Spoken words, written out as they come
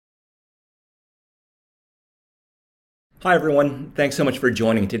Hi, everyone. Thanks so much for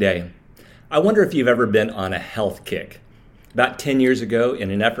joining today. I wonder if you've ever been on a health kick. About 10 years ago, in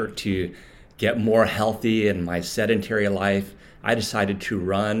an effort to get more healthy in my sedentary life, I decided to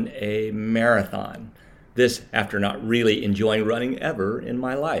run a marathon. This after not really enjoying running ever in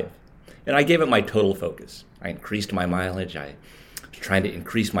my life. And I gave it my total focus. I increased my mileage. I was trying to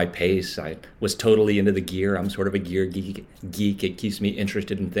increase my pace. I was totally into the gear. I'm sort of a gear geek. It keeps me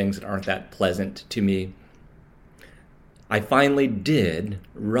interested in things that aren't that pleasant to me. I finally did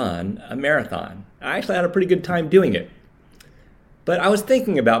run a marathon. I actually had a pretty good time doing it. But I was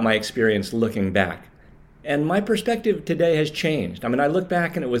thinking about my experience looking back, and my perspective today has changed. I look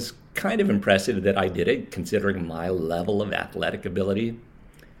back and it was kind of impressive that I did it, considering my level of athletic ability.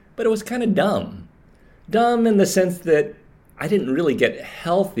 But it was kind of dumb. Dumb in the sense that I didn't really get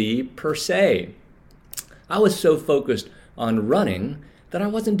healthy per se. I was so focused on running that I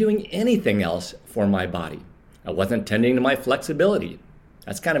wasn't doing anything else for my body. I wasn't tending to my flexibility.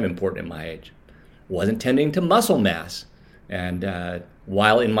 That's kind of important at my age. Wasn't tending to muscle mass. And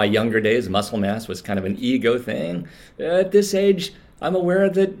while in my younger days, muscle mass was kind of an ego thing, at this age, I'm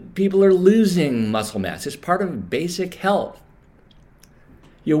aware that people are losing muscle mass. It's part of basic health.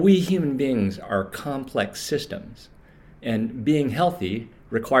 We human beings are complex systems, and being healthy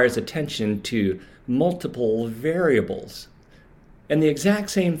requires attention to multiple variables. And the exact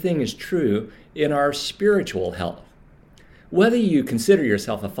same thing is true in our spiritual health. Whether you consider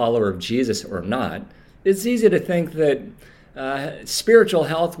yourself a follower of Jesus or not, it's easy to think that spiritual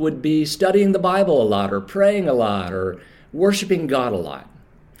health would be studying the Bible a lot, or praying a lot, or worshiping God a lot.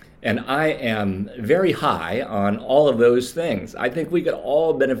 And I am very high on all of those things. I think we could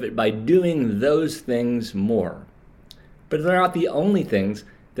all benefit by doing those things more. But they're not the only things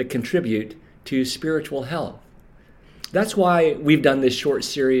that contribute to spiritual health. That's why we've done this short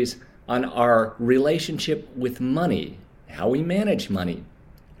series on our relationship with money, how we manage money.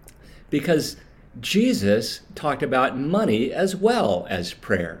 Because Jesus talked about money as well as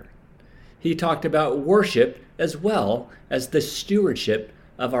prayer. He talked about worship as well as the stewardship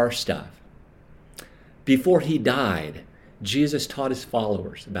of our stuff. Before he died, Jesus taught his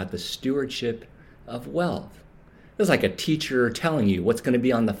followers about the stewardship of wealth. It was like a teacher telling you what's going to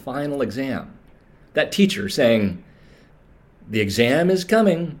be on the final exam. That teacher saying, "The exam is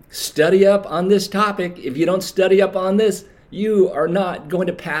coming. Study up on this topic. If you don't study up on this, you are not going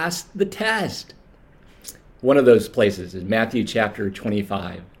to pass the test." One of those places is Matthew chapter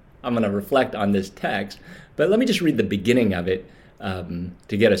 25. I'm going to reflect on this text, but let me just read the beginning of it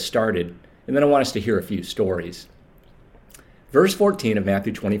to get us started, and then I want us to hear a few stories. Verse 14 of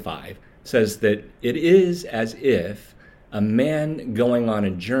Matthew 25 says that it is as if a man going on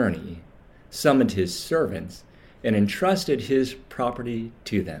a journey summoned his servants and entrusted his property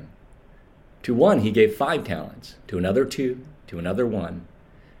to them. To one he gave 5 talents, to another 2, to another 1,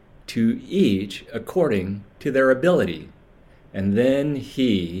 to each according to their ability. And then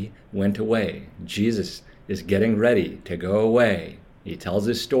he went away. Jesus is getting ready to go away. He tells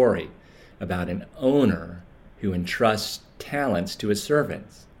his story about an owner who entrusts talents to his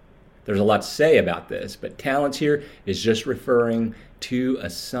servants. There's a lot to say about this, but talents here is just referring to a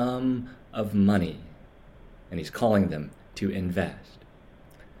sum of money. And he's calling them to invest.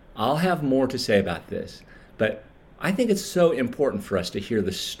 I'll have more to say about this, but I think it's so important for us to hear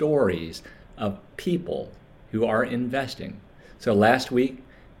the stories of people who are investing. So last week,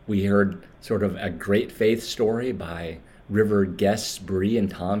 we heard sort of a great faith story by River guests Bree and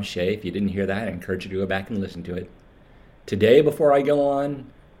Tom Shea. If you didn't hear that, I encourage you to go back and listen to it. Today, before I go on,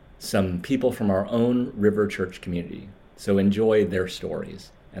 some people from our own River Church community. So enjoy their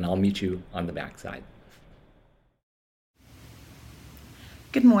stories, and I'll meet you on the backside.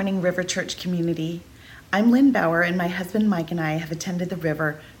 Good morning, River Church community. I'm Lynn Bauer, and my husband Mike and I have attended the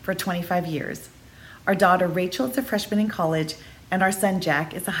River for 25 years. Our daughter Rachel is a freshman in college, and our son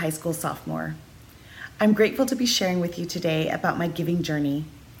Jack is a high school sophomore. I'm grateful to be sharing with you today about my giving journey.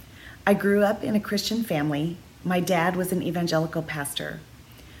 I grew up in a Christian family. My dad was an evangelical pastor.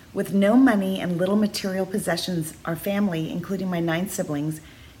 With no money and little material possessions, our family, including my 9 siblings,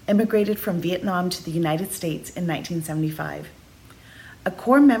 immigrated from Vietnam to the United States in 1975. A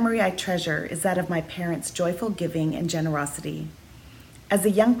core memory I treasure is that of my parents' joyful giving and generosity. As a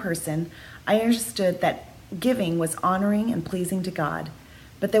young person, I understood that giving was honoring and pleasing to God,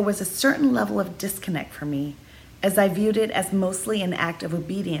 but there was a certain level of disconnect for me, as I viewed it as mostly an act of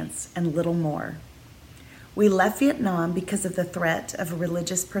obedience and little more. We left Vietnam because of the threat of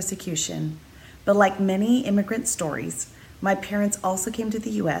religious persecution, but like many immigrant stories, my parents also came to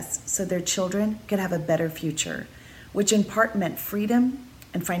the U.S. so their children could have a better future, which in part meant freedom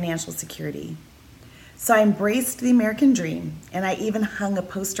and financial security. So I embraced the American dream, and I even hung a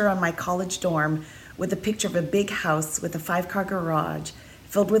poster on my college dorm with a picture of a big house with a 5-car garage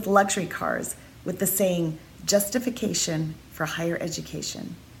filled with luxury cars with the saying, "Justification for higher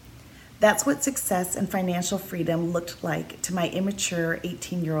education." That's what success and financial freedom looked like to my immature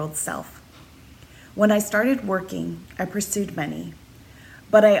 18-year-old self. When I started working, I pursued money,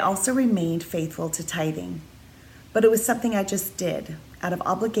 but I also remained faithful to tithing. But it was something I just did out of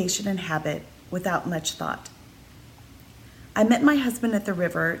obligation and habit without much thought. I met my husband at the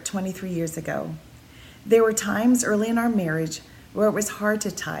river 23 years ago. There were times early in our marriage where it was hard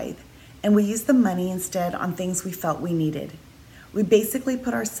to tithe, and we used the money instead on things we felt we needed. We basically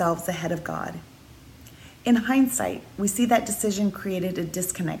put ourselves ahead of God. In hindsight, we see that decision created a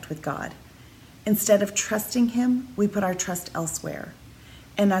disconnect with God. Instead of trusting Him, we put our trust elsewhere.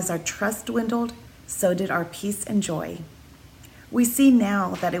 And as our trust dwindled, so did our peace and joy. We see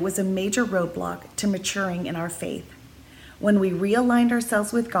now that it was a major roadblock to maturing in our faith. When we realigned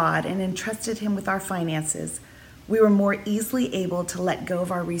ourselves with God and entrusted Him with our finances, we were more easily able to let go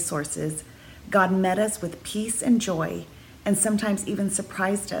of our resources. God met us with peace and joy, and sometimes even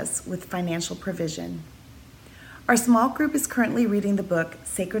surprised us with financial provision. Our small group is currently reading the book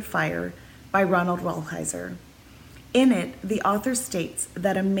Sacred Fire by Ronald Rolheiser. In it, the author states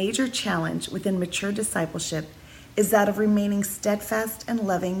that a major challenge within mature discipleship is that of remaining steadfast and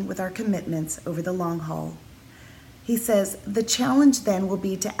loving with our commitments over the long haul. He says, the challenge then will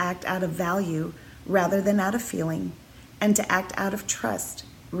be to act out of value rather than out of feeling, and to act out of trust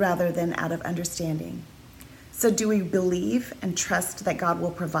rather than out of understanding. So do we believe and trust that God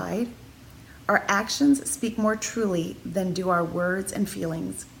will provide? Our actions speak more truly than do our words and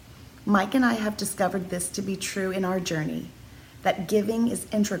feelings. Mike and I have discovered this to be true in our journey, that giving is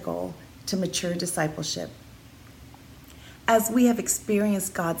integral to mature discipleship. As we have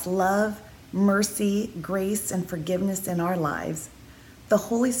experienced God's love, mercy, grace, and forgiveness in our lives, the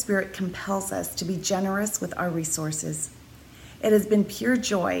Holy Spirit compels us to be generous with our resources. It has been pure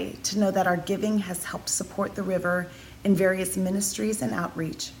joy to know that our giving has helped support the river in various ministries and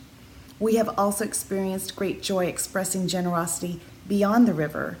outreach. We have also experienced great joy expressing generosity beyond the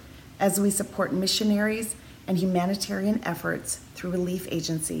river as we support missionaries and humanitarian efforts through relief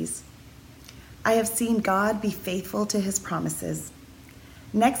agencies. I have seen God be faithful to His promises.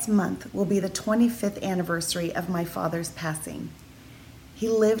 Next month will be the 25th anniversary of my father's passing. He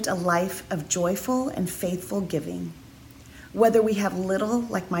lived a life of joyful and faithful giving. Whether we have little,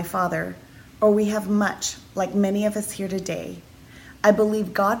 like my father, or we have much, like many of us here today, I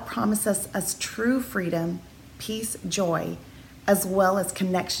believe God promises us true freedom, peace, joy, as well as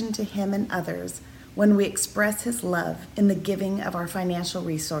connection to Him and others when we express His love in the giving of our financial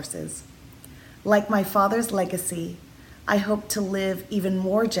resources. Like my father's legacy, I hope to live even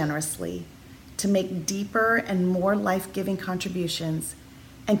more generously, to make deeper and more life-giving contributions,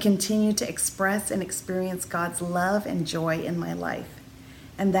 and continue to express and experience God's love and joy in my life.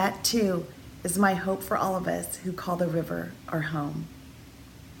 And that, too, is my hope for all of us who call the river our home.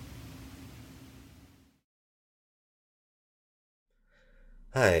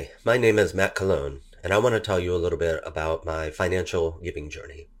 Hi, my name is Matt Colon, and I want to tell you a little bit about my financial giving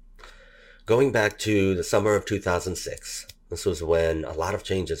journey. Going back to the summer of 2006, this was when a lot of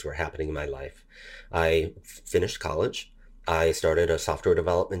changes were happening in my life. I finished college, I started a software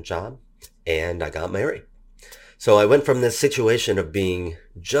development job, and I got married. So I went from this situation of being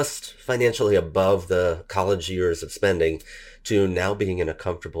just financially above the college years of spending to now being in a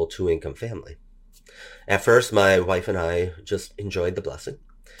comfortable 2-income family. At first, my wife and I just enjoyed the blessing,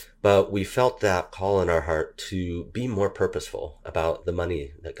 but we felt that call in our heart to be more purposeful about the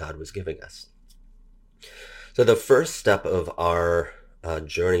money that God was giving us. So the first step of our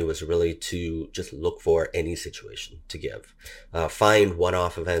journey was really to just look for any situation to give. Find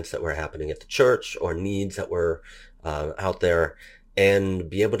one-off events that were happening at the church or needs that were out there and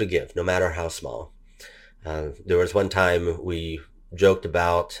be able to give, no matter how small. There was one time we joked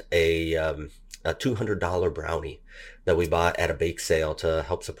about a $200 brownie that we bought at a bake sale to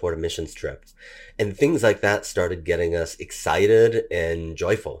help support a missions trip. And things like that started getting us excited and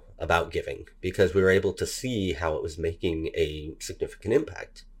joyful about giving because we were able to see how it was making a significant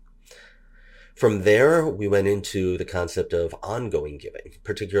impact. From there, we went into the concept of ongoing giving,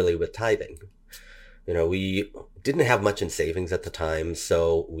 particularly with tithing. You know, we didn't have much in savings at the time,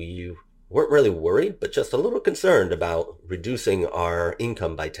 so we weren't really worried, but just a little concerned about reducing our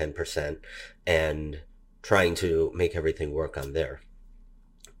income by 10% and trying to make everything work on there.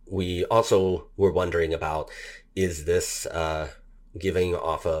 We also were wondering about, is this giving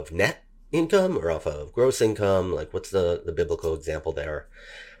off of net income or off of gross income? Like, what's the biblical example there?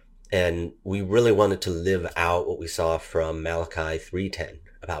 And we really wanted to live out what we saw from Malachi 3:10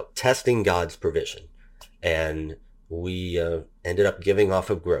 about testing God's provision. And we ended up giving off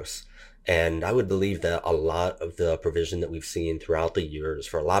of gross. And I would believe that a lot of the provision that we've seen throughout the years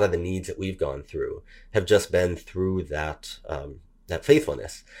for a lot of the needs that we've gone through have just been through that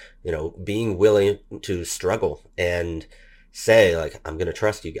faithfulness, being willing to struggle and say, like, I'm going to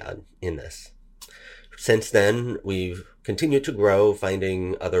trust you, God, in this. Since then, we've continued to grow,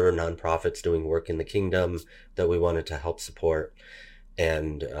 finding other nonprofits doing work in the kingdom that we wanted to help support.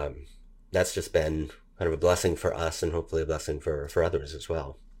 And that's just been kind of a blessing for us and hopefully a blessing for others as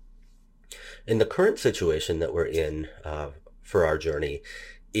well. And the current situation that we're in for our journey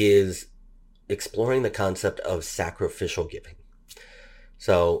is exploring the concept of sacrificial giving.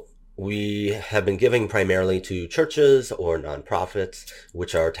 So we have been giving primarily to churches or nonprofits,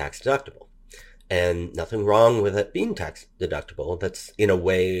 which are tax deductible. And nothing wrong with it being tax deductible. That's in a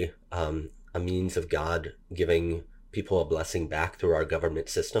way a means of God giving people a blessing back through our government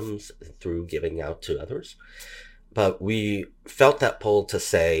systems, through giving out to others. But we felt that pull to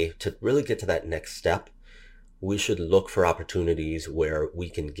say, to really get to that next step, we should look for opportunities where we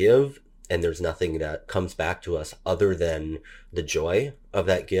can give and there's nothing that comes back to us other than the joy of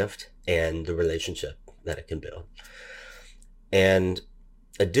that gift and the relationship that it can build. And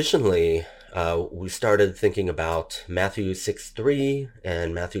additionally, we started thinking about Matthew 6:3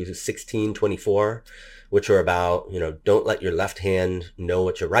 and Matthew 16:24, which are about, don't let your left hand know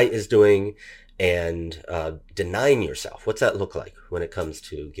what your right is doing, and denying yourself. What's that look like when it comes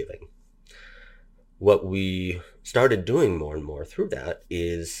to giving? What we started doing more and more through that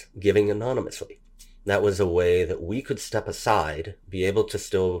is giving anonymously. That was a way that we could step aside, be able to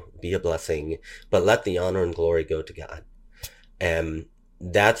still be a blessing, but let the honor and glory go to God. And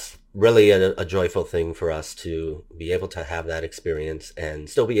that's really a joyful thing for us to be able to have that experience and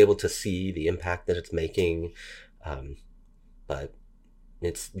still be able to see the impact that it's making. But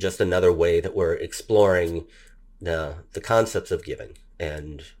it's just another way that we're exploring the concepts of giving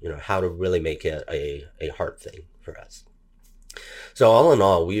and, how to really make it a heart thing for us. So all in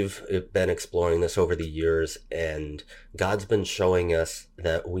all, we've been exploring this over the years, and God's been showing us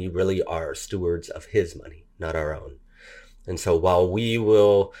that we really are stewards of his money, not our own. And so while we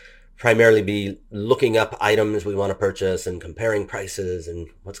will primarily be looking up items we want to purchase and comparing prices and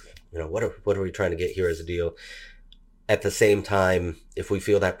what are we trying to get here as a deal, at the same time, if we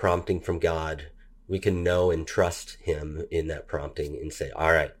feel that prompting from God, we can know and trust him in that prompting and say,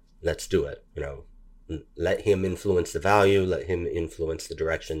 all right, let's do it. Let him influence the value, let him influence the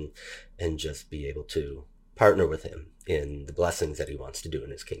direction, and just be able to partner with him in the blessings that he wants to do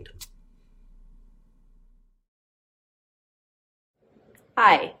in his kingdom.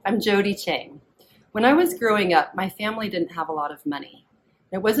 Hi, I'm Jody Chang. When I was growing up, my family didn't have a lot of money.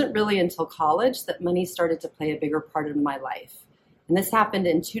 It wasn't really until college that money started to play a bigger part of my life. And this happened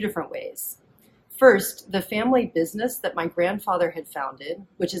in two different ways. First, the family business that my grandfather had founded,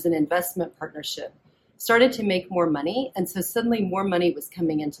 which is an investment partnership, started to make more money, and so suddenly more money was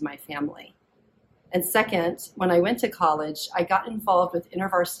coming into my family. And second, when I went to college, I got involved with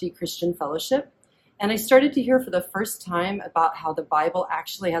InterVarsity Christian Fellowship, and I started to hear for the first time about how the Bible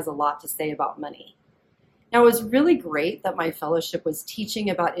actually has a lot to say about money. Now, it was really great that my fellowship was teaching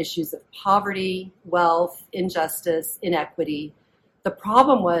about issues of poverty, wealth, injustice, inequity. The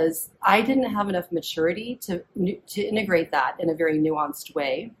problem was I didn't have enough maturity to integrate that in a very nuanced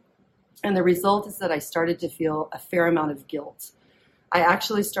way. And the result is that I started to feel a fair amount of guilt. I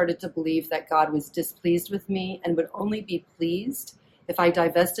actually started to believe that God was displeased with me and would only be pleased if I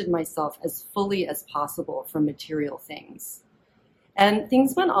divested myself as fully as possible from material things. And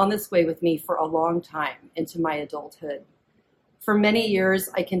things went on this way with me for a long time into my adulthood. For many years,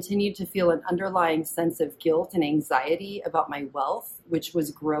 I continued to feel an underlying sense of guilt and anxiety about my wealth, which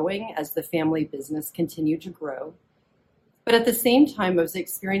was growing as the family business continued to grow. But at the same time, I was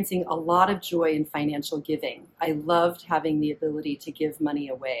experiencing a lot of joy in financial giving. I loved having the ability to give money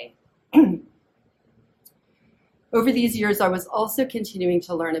away. Over these years, I was also continuing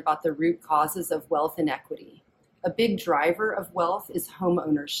to learn about the root causes of wealth inequity. A big driver of wealth is home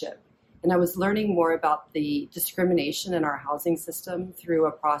ownership. And I was learning more about the discrimination in our housing system through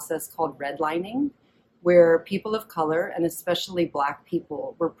a process called redlining, where people of color, and especially Black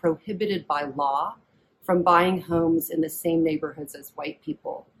people, were prohibited by law from buying homes in the same neighborhoods as white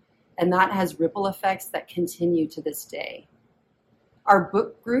people. And that has ripple effects that continue to this day. Our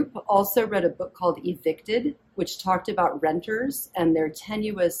book group also read a book called Evicted, which talked about renters and their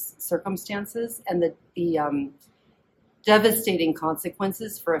tenuous circumstances and the devastating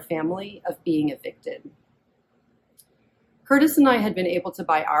consequences for a family of being evicted. Curtis and I had been able to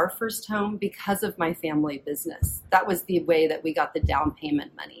buy our first home because of my family business. That was the way that we got the down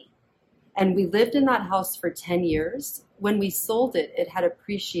payment money. And we lived in that house for 10 years. When we sold it, it had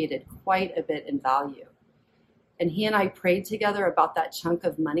appreciated quite a bit in value. And he and I prayed together about that chunk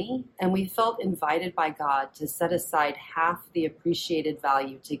of money, and we felt invited by God to set aside half the appreciated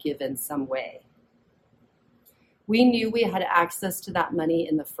value to give in some way. We knew we had access to that money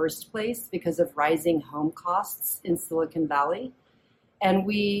in the first place because of rising home costs in Silicon Valley. And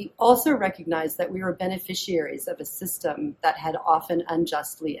we also recognized that we were beneficiaries of a system that had often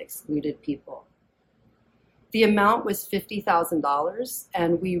unjustly excluded people. The amount was $50,000,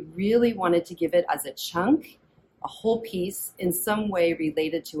 and we really wanted to give it as a chunk, a whole piece, in some way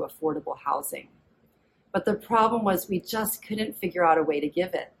related to affordable housing. But the problem was we just couldn't figure out a way to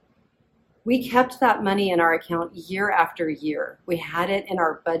give it. We kept that money in our account year after year. We had it in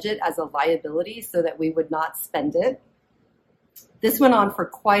our budget as a liability so that we would not spend it. This went on for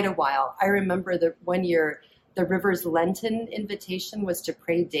quite a while. I remember that one year, the River's Lenten invitation was to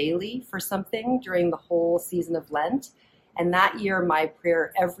pray daily for something during the whole season of Lent. And that year, my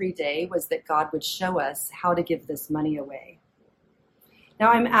prayer every day was that God would show us how to give this money away.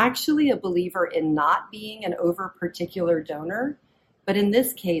 Now, I'm actually a believer in not being an over-particular donor. But in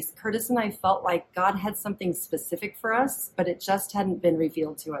this case, Curtis and I felt like God had something specific for us, but it just hadn't been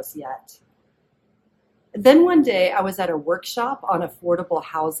revealed to us yet. Then one day I was at a workshop on affordable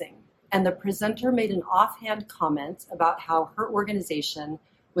housing, and the presenter made an offhand comment about how her organization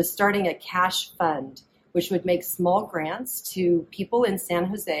was starting a cash fund, which would make small grants to people in San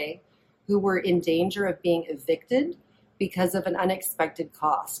Jose who were in danger of being evicted because of an unexpected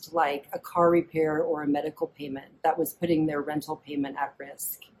cost, like a car repair or a medical payment that was putting their rental payment at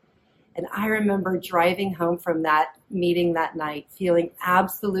risk. And I remember driving home from that meeting that night feeling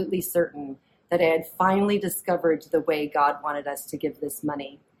absolutely certain that I had finally discovered the way God wanted us to give this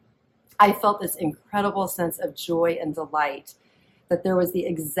money. I felt this incredible sense of joy and delight that there was the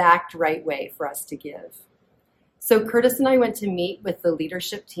exact right way for us to give. So Curtis and I went to meet with the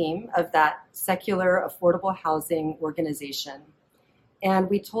leadership team of that secular affordable housing organization. And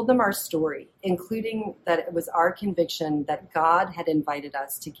we told them our story, including that it was our conviction that God had invited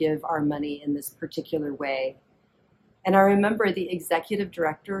us to give our money in this particular way. And I remember the executive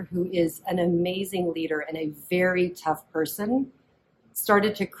director, who is an amazing leader and a very tough person,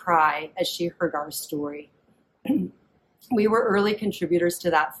 started to cry as she heard our story. We were early contributors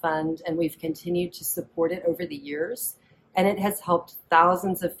to that fund, and we've continued to support it over the years, and it has helped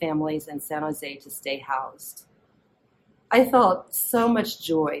thousands of families in San Jose to stay housed. I felt so much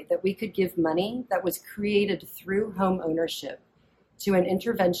joy that we could give money that was created through home ownership to an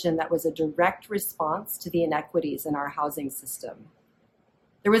intervention that was a direct response to the inequities in our housing system.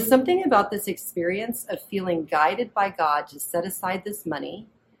 There was something about this experience of feeling guided by God to set aside this money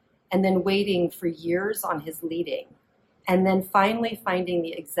and then waiting for years on his leading, and then finally finding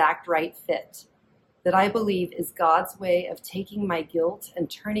the exact right fit that I believe is God's way of taking my guilt and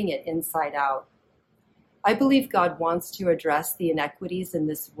turning it inside out. I believe God wants to address the inequities in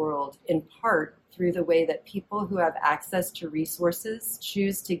this world in part through the way that people who have access to resources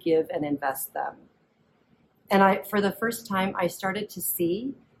choose to give and invest them. And for the first time, I started to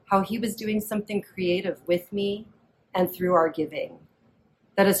see how he was doing something creative with me and through our giving.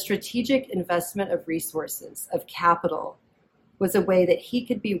 That a strategic investment of resources, of capital, was a way that he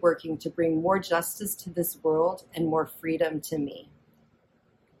could be working to bring more justice to this world and more freedom to me.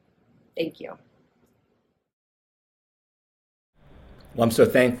 Thank you. Well, I'm so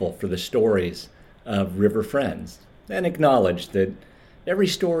thankful for the stories of River Friends, and acknowledge that every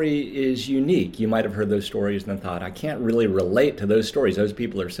story is unique. You might have heard those stories and thought, I can't really relate to those stories. Those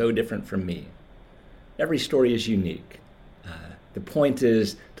people are so different from me. Every story is unique. The point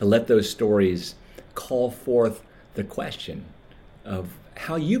is to let those stories call forth the question of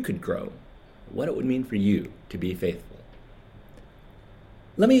how you could grow, what it would mean for you to be faithful.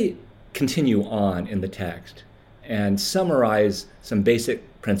 Let me continue on in the text and summarize some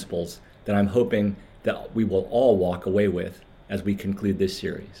basic principles that I'm hoping that we will all walk away with as we conclude this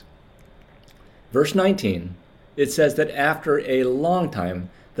series. Verse 19, it says that after a long time,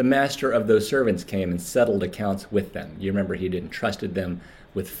 the master of those servants came and settled accounts with them. You remember he'd entrusted them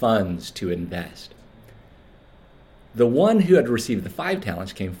with funds to invest. The one who had received the 5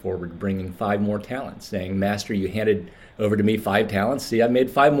 talents came forward bringing 5 more talents, saying, Master, you handed over to me 5 talents. See, I've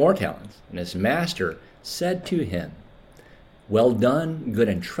made 5 more talents. And his master said to him, Well done, good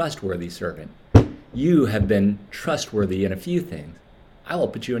and trustworthy servant. You have been trustworthy in a few things. I will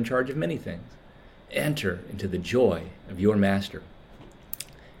put you in charge of many things. Enter into the joy of your master.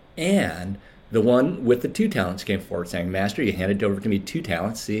 And The one with the 2 talents came forward saying, Master, you handed over to me 2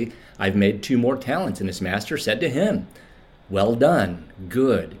 talents. See, I've made 2 more talents. And his master said to him, well done,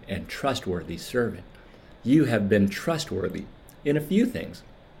 good and trustworthy servant. You have been trustworthy in a few things.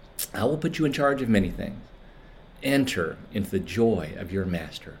 I will put you in charge of many things. Enter into the joy of your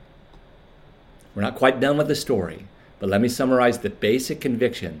master. We're not quite done with the story, but let me summarize the basic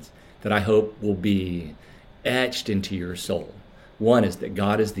convictions that I hope will be etched into your soul. One is that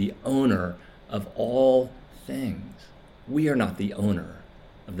God is the owner of all things. We are not the owner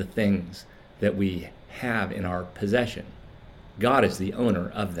of the things that we have in our possession. God is the owner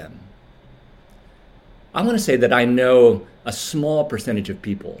of them. I want to say that I know a small percentage of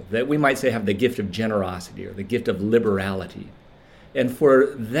people that we might say have the gift of generosity or the gift of liberality. And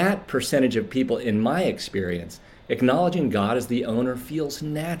for that percentage of people, in my experience, acknowledging God as the owner feels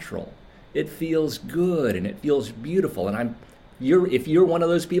natural. It feels good and it feels beautiful. And if you're one of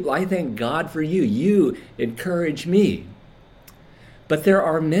those people, I thank God for you. You encourage me. But there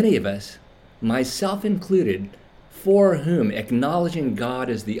are many of us, myself included, for whom acknowledging God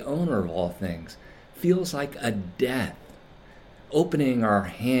as the owner of all things feels like a death. Opening our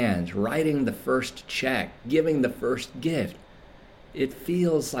hands, writing the first check, giving the first gift. It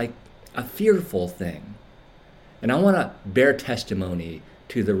feels like a fearful thing. And I want to bear testimony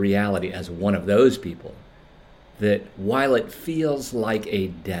to the reality as one of those people, that while it feels like a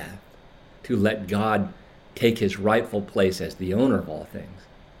death to let God take his rightful place as the owner of all things,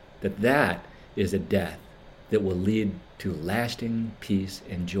 that is a death that will lead to lasting peace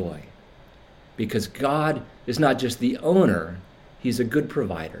and joy. Because God is not just the owner, he's a good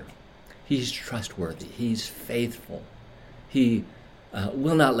provider. He's trustworthy. He's faithful. He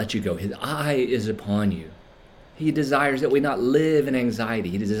will not let you go. His eye is upon you. He desires that we not live in anxiety.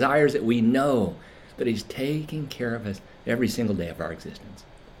 He desires that we know that he's taking care of us every single day of our existence.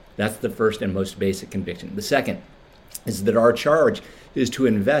 That's the first and most basic conviction. The second is that our charge is to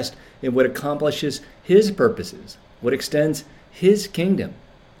invest in what accomplishes his purposes, what extends his kingdom.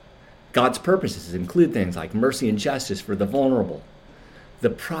 God's purposes include things like mercy and justice for the vulnerable, the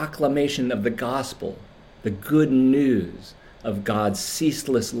proclamation of the gospel, the good news of God's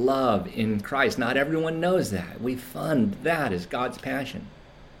ceaseless love in Christ. Not everyone knows that. We fund that as God's passion.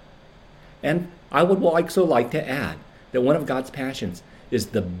 And I would also like to add that one of God's passions is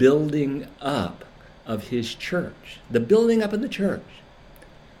the building up of his church, the building up of the church.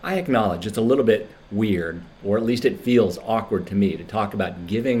 I acknowledge it's a little bit weird, or at least it feels awkward to me to talk about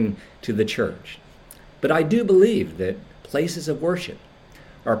giving to the church. But I do believe that places of worship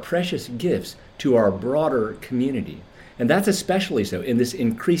are precious gifts to our broader community. And that's especially so in this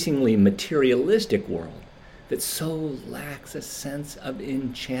increasingly materialistic world that so lacks a sense of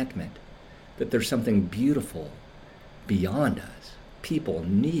enchantment, that there's something beautiful beyond us. People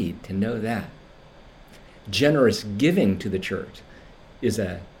need to know that. Generous giving to the church is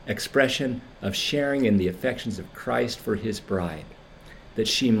an expression of sharing in the affections of Christ for his bride, that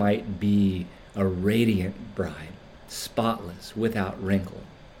she might be a radiant bride, spotless, without wrinkle.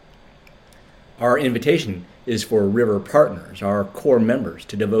 Our invitation is for River partners, our core members,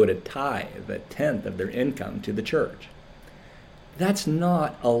 to devote a tithe, a tenth of their income to the church. That's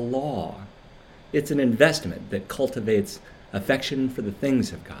not a law. It's an investment that cultivates affection for the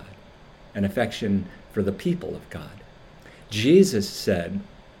things of God and affection for the people of God. Jesus said,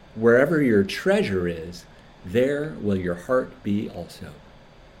 wherever your treasure is, there will your heart be also.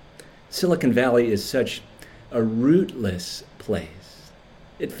 Silicon Valley is such a rootless place.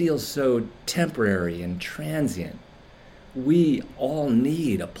 It feels so temporary and transient. We all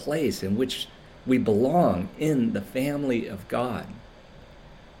need a place in which we belong in the family of God.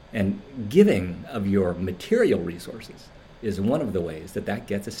 And giving of your material resources is one of the ways that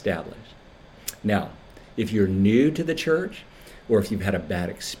gets established. Now, if you're new to the church, or if you've had a bad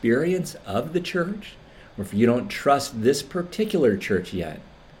experience of the church, or if you don't trust this particular church yet,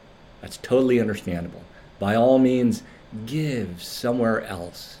 that's totally understandable. By all means, give somewhere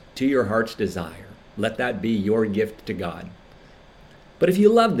else to your heart's desire. Let that be your gift to God. But if you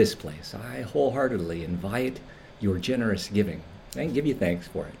love this place, I wholeheartedly invite your generous giving and give you thanks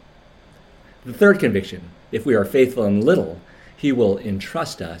for it. The third conviction, if we are faithful in little, he will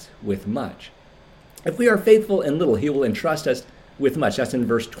entrust us with much. If we are faithful in little, he will entrust us with much. That's in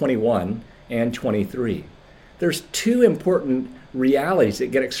verse 21 and 23. There's two important realities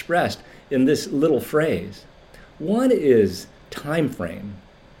that get expressed in this little phrase. One is time frame.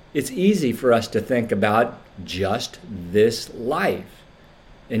 It's easy for us to think about just this life.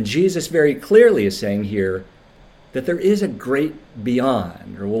 And Jesus very clearly is saying here that there is a great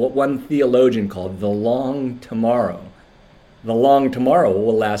beyond, or what one theologian called the long tomorrow. The long tomorrow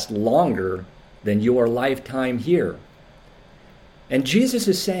will last longer than your lifetime here. And Jesus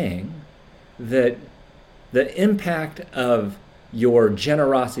is saying that the impact of your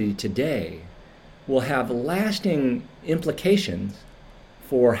generosity today will have lasting implications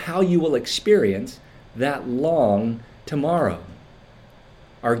for how you will experience that long tomorrow.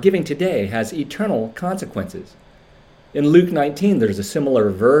 Our giving today has eternal consequences. In Luke 19, there's a similar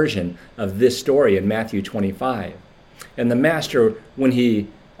version of this story in Matthew 25. And the master, when he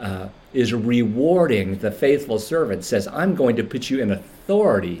is rewarding the faithful servant, says, I'm going to put you in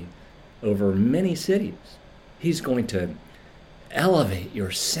authority over many cities. He's going to elevate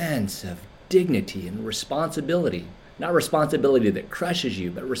your sense of dignity and responsibility. Not responsibility that crushes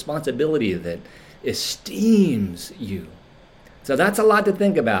you, but responsibility that esteems you. So that's a lot to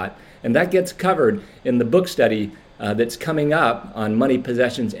think about. And that gets covered in the book study that's coming up on money,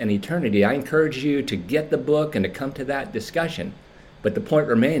 possessions, and eternity. I encourage you to get the book and to come to that discussion. But the point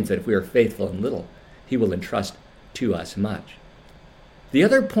remains that if we are faithful in little, he will entrust to us much. The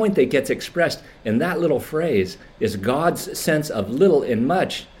other point that gets expressed in that little phrase is God's sense of little and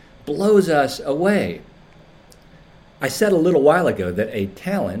much blows us away. I said a little while ago that a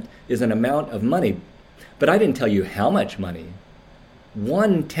talent is an amount of money, but I didn't tell you how much money.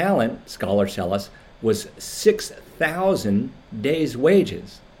 One talent, scholars tell us, was 6,000 days'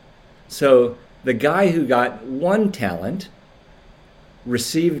 wages. So the guy who got one talent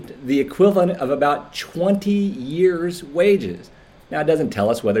received the equivalent of about 20 years' wages. Now, it doesn't tell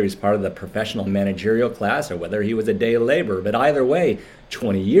us whether he's part of the professional managerial class or whether he was a day laborer, but either way,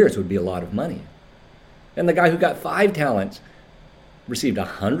 20 years would be a lot of money. And the guy who got 5 talents received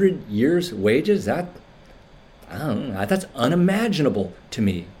 100 years' wages? I don't know, that's unimaginable to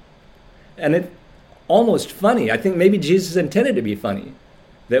me. And it's almost funny. I think maybe Jesus intended to be funny,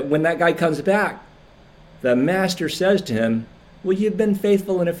 that when that guy comes back, the master says to him, well, you've been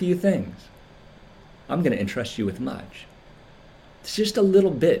faithful in a few things. I'm going to entrust you with much. It's just a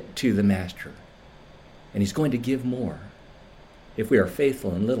little bit to the master, and he's going to give more. If we are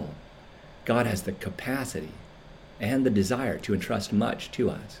faithful in little, God has the capacity and the desire to entrust much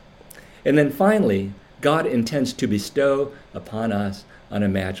to us. And then finally, God intends to bestow upon us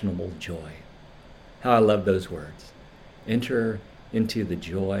unimaginable joy. How I love those words. Enter into the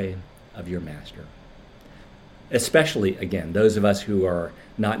joy of your master. Especially, again, those of us who are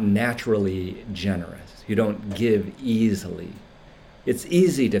not naturally generous, who don't give easily. It's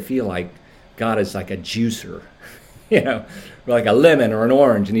easy to feel like God is like a juicer, or like a lemon or an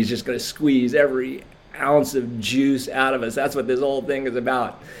orange, and he's just going to squeeze every ounce of juice out of us. That's what this whole thing is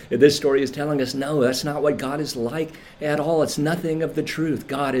about. This story is telling us, no, that's not what God is like at all. It's nothing of the truth.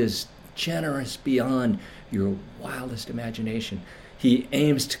 God is generous beyond your wildest imagination. He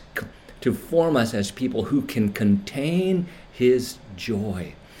aims to form us as people who can contain his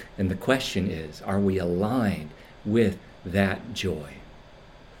joy. And the question is, are we aligned with that joy?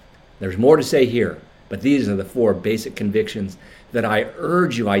 There's more to say here, but these are the 4 basic convictions that I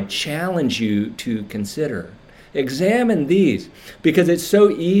urge you, I challenge you to consider. Examine these, because it's so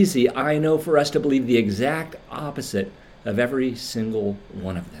easy, I know, for us to believe the exact opposite of every single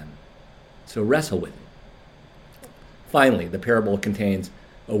one of them. So wrestle with it. Finally, the parable contains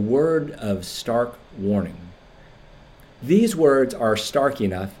a word of stark warning. These words are stark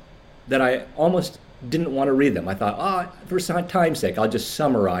enough that I almost didn't want to read them. I thought, for time's sake, I'll just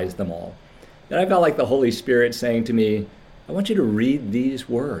summarize them all. And I felt like the Holy Spirit saying to me, I want you to read these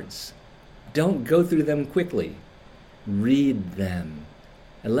words. Don't go through them quickly. Read them.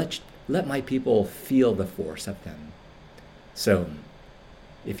 And let my people feel the force of them. So,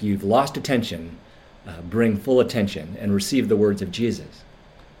 if you've lost attention, bring full attention and receive the words of Jesus.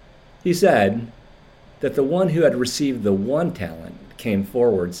 He said that the one who had received the 1 talent came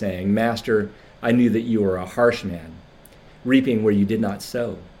forward saying, Master, I knew that you were a harsh man, reaping where you did not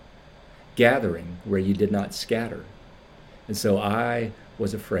sow, gathering where you did not scatter. And so I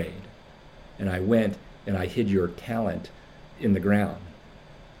was afraid, and I went and I hid your talent in the ground.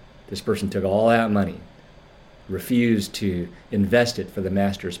 This person took all that money, refused to invest it for the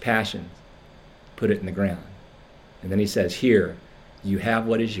master's passions, put it in the ground. And then he says, here, you have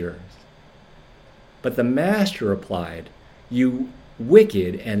what is yours. But the master replied, you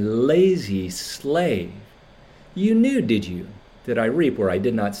wicked and lazy slave. You knew, did you, that I reap where I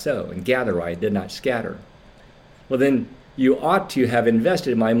did not sow and gather where I did not scatter? Well, then you ought to have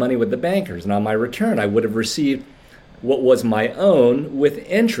invested my money with the bankers, and on my return I would have received what was my own with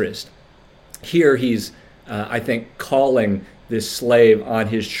interest. Here he's, I think, calling this slave on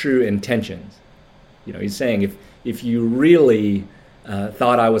his true intentions. He's saying, if you really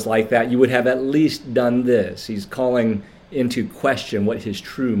thought I was like that, you would have at least done this. He's calling into question what his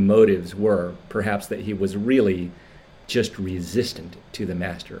true motives were, perhaps that he was really just resistant to the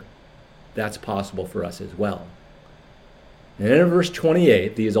master. That's possible for us as well. And then in verse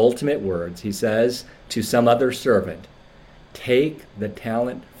 28, these ultimate words, he says to some other servant, "Take the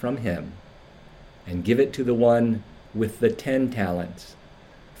talent from him and give it to the one with the 10 talents.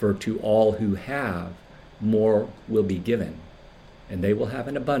 For to all who have, more will be given, and they will have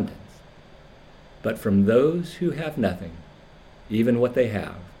an abundance. But from those who have nothing, even what they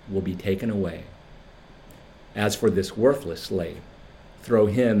have will be taken away. As for this worthless slave, throw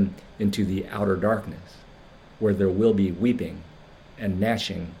him into the outer darkness, where there will be weeping and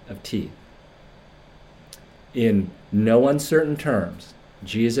gnashing of teeth." In no uncertain terms,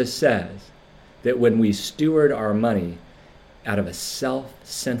 Jesus says that when we steward our money out of a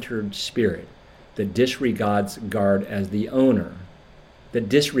self-centered spirit that disregards God as the owner, that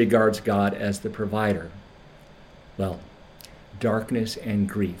disregards God as the provider, well, darkness and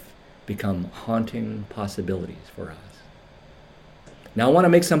grief become haunting possibilities for us. Now, I want to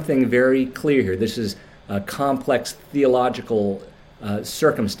make something very clear here. This is a complex theological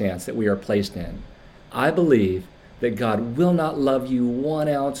circumstance that we are placed in. I believe that God will not love you 1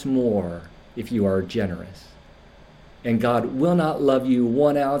 ounce more if you are generous. And God will not love you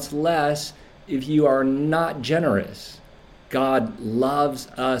 1 ounce less if you are not generous. God loves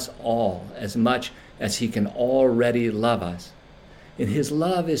us all as much as he can already love us. And his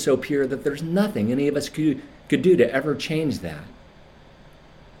love is so pure that there's nothing any of us could do to ever change that.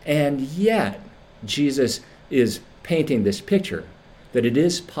 And yet, Jesus is painting this picture that it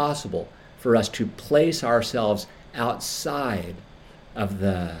is possible for us to place ourselves outside of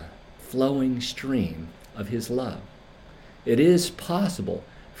the flowing stream of his love. It is possible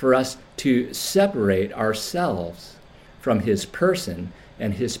for us to separate ourselves from his person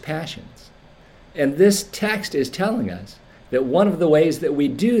and his passions. And this text is telling us that one of the ways that we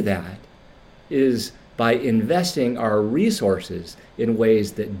do that is by investing our resources in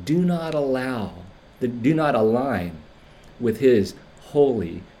ways that do not align with his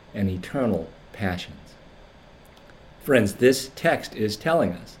holy and eternal passions. Friends, this text is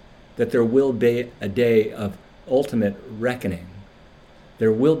telling us that there will be a day of ultimate reckoning.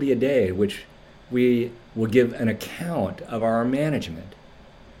 There will be a day in which we will give an account of our management.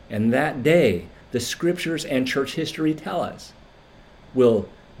 And that day, the scriptures and church history tell us, will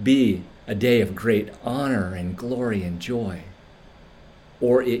be a day of great honor and glory and joy.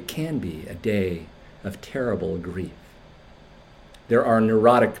 Or it can be a day of terrible grief. There are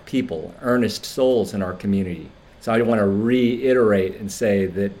neurotic people, earnest souls in our community. So I want to reiterate and say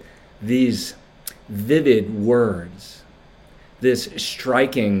that these vivid words, this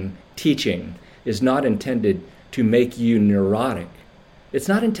striking teaching is not intended to make you neurotic. It's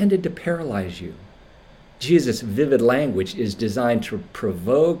not intended to paralyze you. Jesus' vivid language is designed to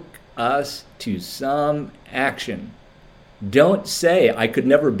provoke us to some action. Don't say, "I could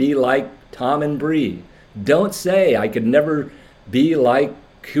never be like Tom and Bree." Don't say, "I could never be like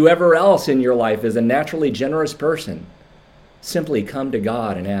whoever else in your life is a naturally generous person." Simply come to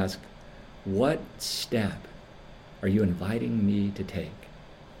God and ask, what step are you inviting me to take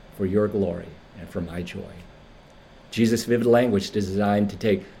for your glory and for my joy? Jesus' vivid language is designed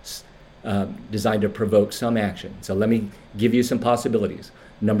to provoke some action. So let me give you some possibilities.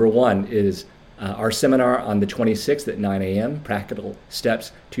 Number one is our seminar on the 26th at 9 a.m., Practical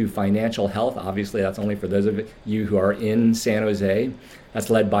Steps to Financial Health. Obviously, that's only for those of you who are in San Jose. That's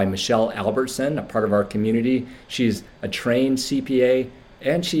led by Michelle Albertson, a part of our community. She's a trained CPA,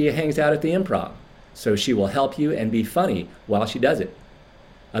 and she hangs out at the Improv. So she will help you and be funny while she does it.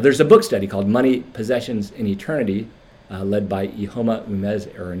 There's a book study called Money, Possessions, and Eternity, led by Ihoma Umez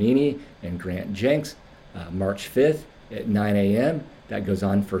Aranini and Grant Jenks, March 5th at 9 a.m. That goes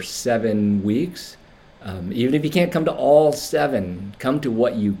on for 7 weeks. Even if you can't come to all 7, come to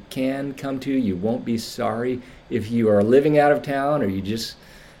what you can come to. You won't be sorry. If you are living out of town or you just,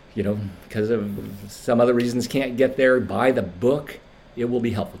 because of some other reasons can't get there, buy the book. It will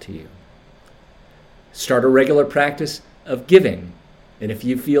be helpful to you. Start a regular practice of giving. And if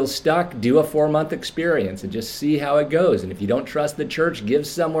you feel stuck, do a 4-month experience and just see how it goes. And if you don't trust the church, give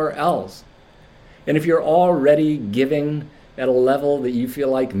somewhere else. And if you're already giving at a level that you feel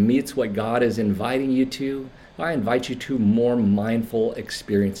like meets what God is inviting you to, I invite you to more mindful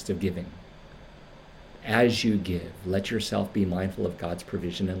experience of giving. As you give, let yourself be mindful of God's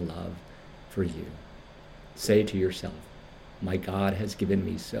provision and love for you. Say to yourself, my God has given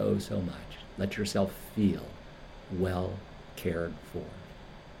me so much. Let yourself feel well cared for.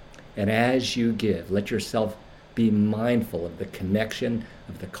 And as you give, let yourself Be mindful of the connection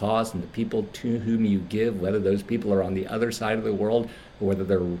of the cause and the people to whom you give, whether those people are on the other side of the world or whether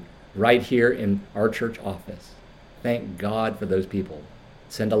they're right here in our church office. Thank God for those people.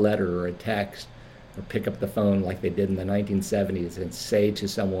 Send a letter or a text or pick up the phone like they did in the 1970s and say to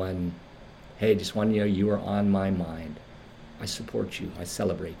someone, hey, just want you to know you are on my mind. I support you. I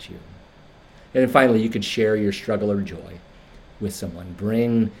celebrate you. And then finally, you could share your struggle or joy with someone.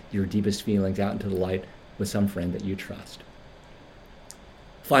 Bring your deepest feelings out into the light with some friend that you trust.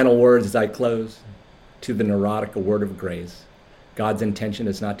 Final words as I close. To the neurotic, a word of grace. God's intention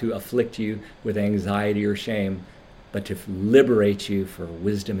is not to afflict you with anxiety or shame, but to liberate you for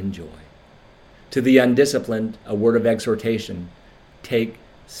wisdom and joy. To the undisciplined, a word of exhortation. Take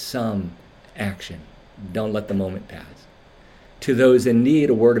some action. Don't let the moment pass. To those in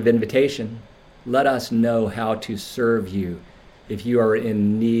need, a word of invitation. Let us know how to serve you if you are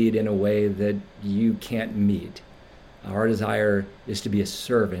in need in a way that you can't meet. Our desire is to be a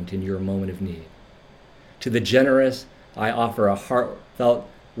servant in your moment of need. To the generous, I offer a heartfelt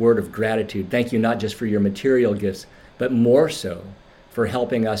word of gratitude. Thank you not just for your material gifts, but more so for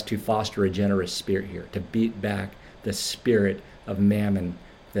helping us to foster a generous spirit here, to beat back the spirit of mammon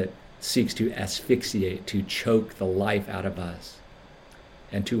that seeks to asphyxiate, to choke the life out of us.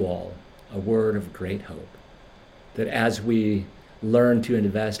 And to all, a word of great hope, that as we learn to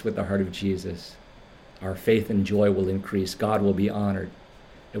invest with the heart of Jesus, our faith and joy will increase, God will be honored,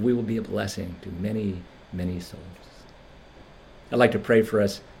 and we will be a blessing to many, many souls. I'd like to pray for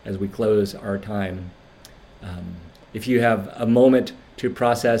us as we close our time. If you have a moment to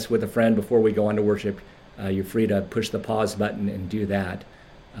process with a friend before we go on to worship, you're free to push the pause button and do that.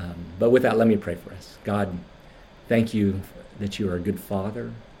 But with that, let me pray for us. God, thank you that you are a good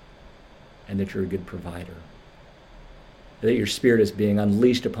Father and that you're a good provider. That your Spirit is being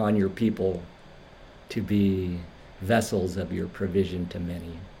unleashed upon your people to be vessels of your provision to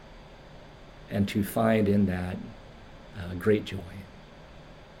many, and to find in that great joy.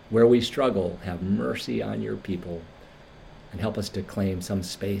 Where we struggle, have mercy on your people and help us to claim some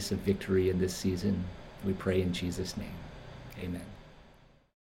space of victory in this season. We pray in Jesus' name. Amen.